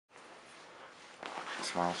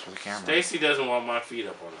smiles for the camera. Stacy doesn't want my feet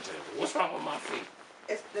up on the table. What's wrong with my feet?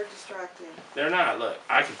 They're distracting. They're not. Look,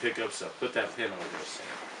 I can pick up stuff. Put that pin on your sand.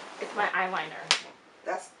 It's my eyeliner.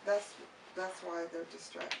 That's why they're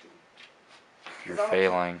distracting. You're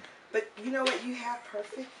failing. But you know what? You have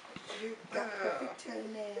perfect. You got perfect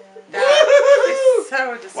toenails. It's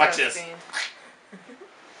so disgusting. Watch this.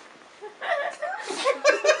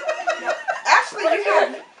 No,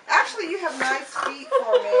 actually, you have nice feet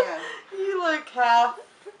for a man. You look half.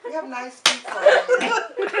 You have nice feet for a man.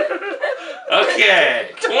 Okay,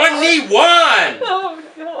 21. Oh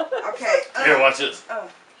no. Okay. Here, watch this. Oh.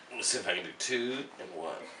 Let's see if I can do 2 and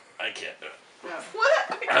 1. I can't do it. No.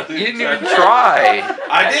 What? You didn't even try.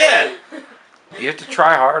 I did. You have to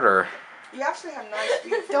try harder. You actually have nice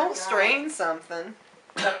feet for a Don't guy. strain something.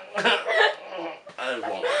 I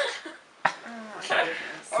won't. Okay.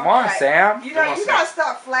 Come on, Okay. Sam. You know, Come on, you Sam. gotta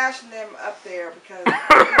stop flashing them up there because Look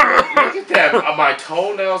at that. My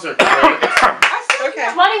toenails are great. I said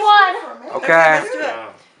Okay. 21. for a man. Okay. Let's do it.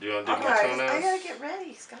 Do you want to do my Okay. toenails? I gotta get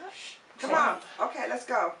ready, Scott. Come on. Okay, let's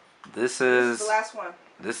go. This This is the last one.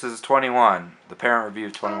 21. The parent review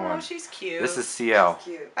of 21. Oh, she's cute. This is CL. It's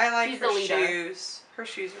cute. I like She's her the leader. shoes. Her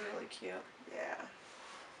shoes are really cute. Yeah.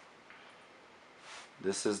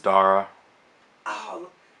 This is Dara. Oh,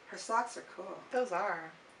 her socks are cool. Those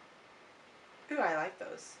are. Ooh, I like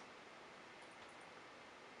those.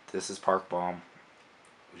 This is Park Bomb.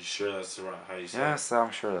 Are you sure that's the right how you say Yes,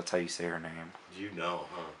 I'm sure that's how you say her name. it? You know,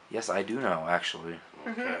 huh? Yes, I do know, actually.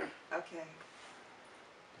 Okay. Okay.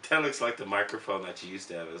 That looks like the microphone that you used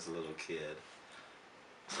to have as a little kid.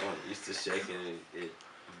 Someone used to shake it and it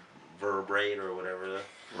vibrate or whatever.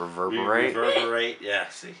 Reverberate? Reverberate. Yeah,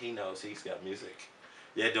 see, he knows. He's got music.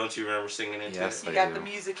 Yeah, don't you remember singing into Yes, it? You I got do. the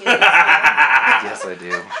music in it. Yes, I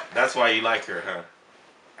do. That's why you like her, huh?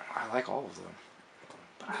 I like all of them.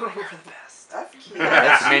 But I like her the best. That's cute.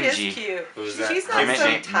 That's She is Minji. cute. Who's that? She's not so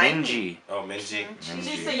Minji? tiny. Minji. Oh, Minji. Minji.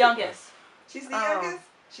 She's the youngest. She's the Oh. youngest.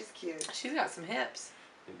 She's cute. She's got some hips.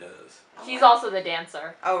 He does. She's also the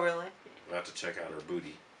dancer. Oh, really? We'll have to check out her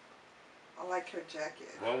booty. I like her jacket.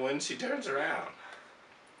 Well, when she turns around,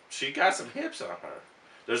 she got some hips on her.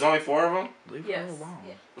 There's only 4 of them? Leave Yes. her alone.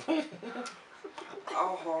 Yeah.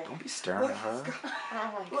 Oh. Don't be staring at her.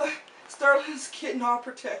 Oh my god. Look, Sterling's getting all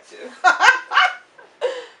protective.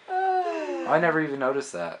 I never even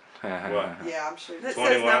noticed that. Yeah, I'm sure. This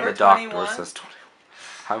 21. says number The doctor 21. says 20.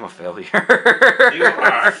 I'm a failure. You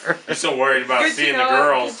are. You're so worried about Good seeing to the know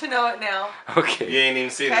girls. It. Good to know it now. You Okay. ain't even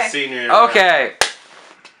seen Okay. the senior. Okay.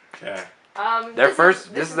 Okay.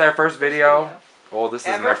 This is their first video. Well, this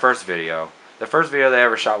isn't Ever? their first video. The first video they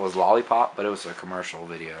ever shot was Lollipop, but it was a commercial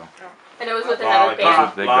video. And it was with another It was Lollipop.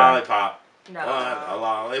 with Big band. Lollipop. No. What? A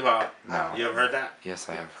lollipop. No. You ever heard that? Yes,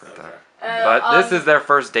 I have heard Okay. that. But this is their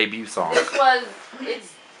first debut song.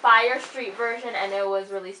 It's Fire Street version, and it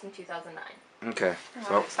was released in 2009. Okay. I'm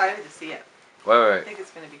So, excited to see it. wait, I wait. think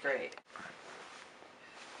it's going to be great.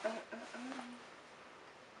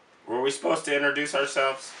 Were we supposed to introduce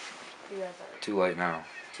ourselves? You guys are. Too late now.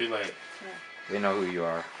 Too late. They know who you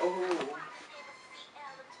are. Oh.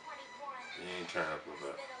 You need to turn up a little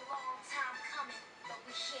bit.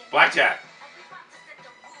 Blackjack.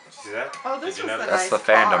 See that? Oh, this Did you was know the that? That's nice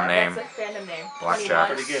the fandom car. name. That's the fandom name. Blackjack.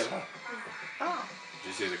 21. Pretty good, huh? Oh. Did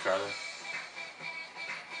you see the car there?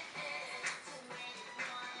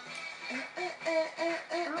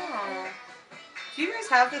 Oh. Do you guys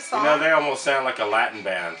have this song? You know, they almost sound like a Latin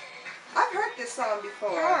band. I've heard this song before.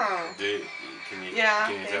 Oh. Can you, Yeah,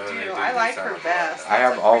 can you they tell do. They I like sound her like best. I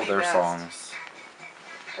have That's a all pretty their best. songs.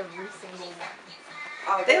 Every single one.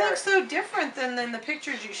 Oh, They they're- look so different than in the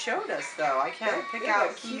pictures you showed us, though. I can't They- pick they out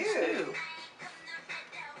look who's cute. who.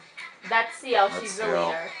 That's CL. That's She's the CL.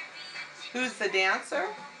 leader. Who's the dancer?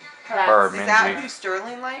 Her, Is that Minji. who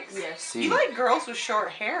Sterling likes? Yes. See, You like girls with short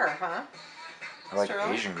hair, huh? I like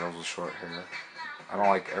Sterling? Asian girls with short hair. I don't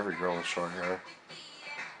like every girl with short hair.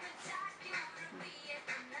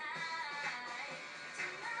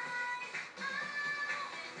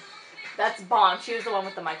 That's Bon. She was the one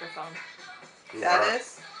with the microphone. That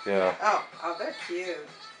is? Yeah. Oh. Oh, they're cute.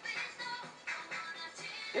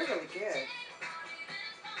 They're really good.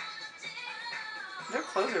 Their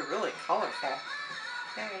clothes are really colorful.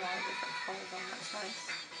 They have a lot of different colors on. That's nice.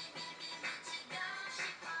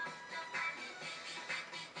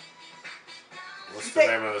 What's the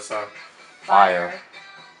name of the song? Fire.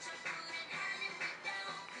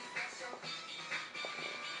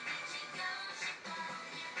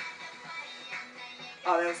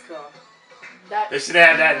 Oh, that was cool. They should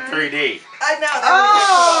have that in 3D. I know.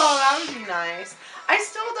 Oh, That that would be nice. I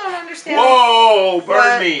still don't understand Whoa, burn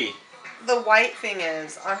What? me. the white thing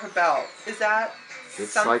is on her belt. Is that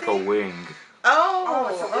It's something? like a wing. Oh,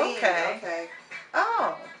 it's a wing. okay. Okay.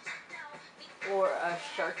 Oh. Or a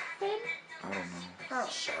shark fin? I don't know. Oh.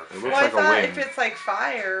 Shark. It looks Well, I like a thought wing. if it's like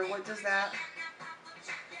fire, what does that?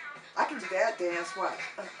 I can do that dance. Watch.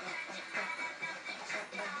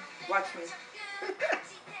 Watch me.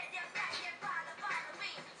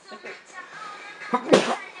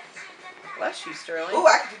 Bless you, Sterling. Ooh,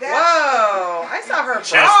 I can do that. Whoa! I saw her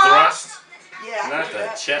Chest bra. thrust. Yeah, I Not can do the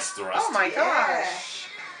that. chest thrust. Oh my Yeah. gosh.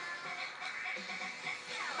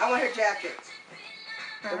 I want her jacket.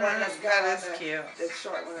 The one that's got That is on cute. the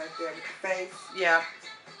short one right there with the face. Yeah.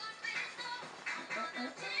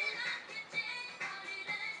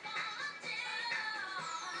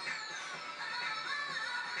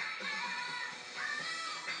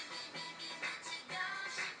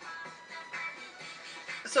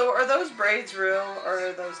 So are those braids real or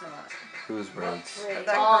are those not? Whose braids? Are Braids.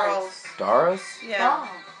 that Oh, girl's? Dara's? Yeah.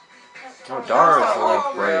 Oh, Dara's Oh, like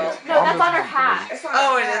oh, braids. real. No, that's Mom on her doesn't hat. braids. It's on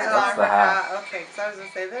Oh, her it is hat. That's on the her hat. hat. Okay, because I was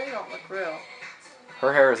gonna say they don't look real.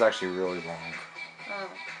 Her hair is actually really long. Oh.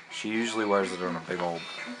 She usually wears it on a big old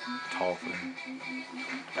tall thing.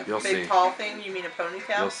 Like You'll a big see. tall thing? You mean a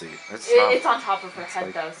ponytail? You'll see. It's not. It's on top of her it's head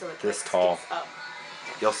like though, so it's this like tall. sticks up.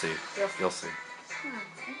 You'll see. You'll see. You'll see.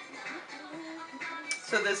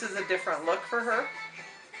 So this is a different look for her?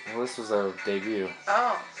 Well, this was their debut.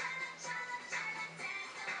 Oh.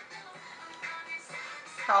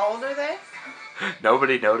 How old are they?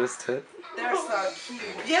 Nobody noticed it. They're so cute.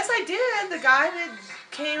 Yes, I did. The guy that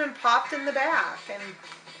came and popped in the back. And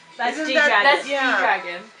That's Isn't G-Dragon. that- That's yeah.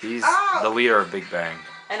 G-Dragon. He's Oh. the leader of Big Bang.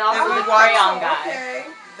 And also And the we watched- crayon guy. Okay.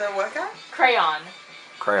 the what guy? Crayon.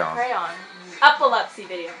 Crayon. Crayon. Epilepsy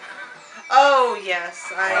video. Oh, yes.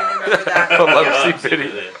 I remember that. Epilepsy Yeah.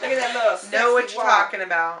 video. Look at that little sexy Know what you're walk. talking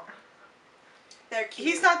about. They're cute.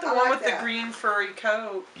 He's not the I one like with that. the green furry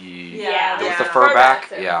coat. Yeah. With Yeah. the fur back?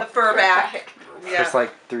 too. Yeah. The fur back. Yeah. There's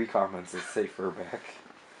like 3 comments that say fur back.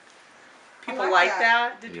 People I like like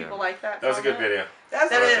that. Did Yeah. people like that? That was a good comment? video. That's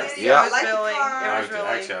That a is. good video. Yeah. I like the Really- car. it I was liked it.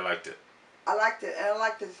 really- Actually, I liked it. I liked it. And I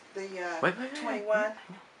liked the Wait. 21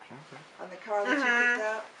 on the car that you Mhm. picked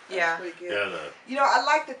up. That Yeah. was pretty good. Yeah, the You know, I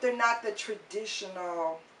like that they're not the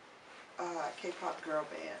traditional K-pop girl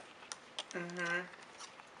band. Mm-hmm.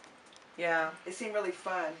 Yeah. It seemed really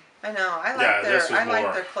fun. I know. I like Yeah, their. this was I like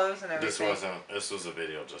more- their clothes and everything. this was a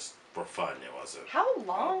video just for fun. It wasn't. How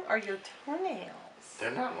long are your toenails?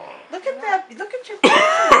 They're not long. Look at that. Look at your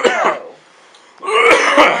toe.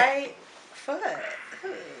 Right foot.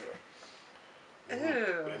 Ooh.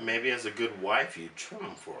 Ooh. Maybe as a good wife, you trim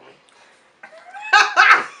them for me.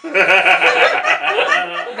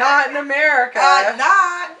 Not in America.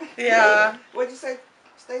 Not. Yeah. What'd you say,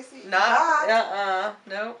 Stacy? Not.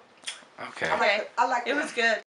 Nope. Okay. I like It was that. good.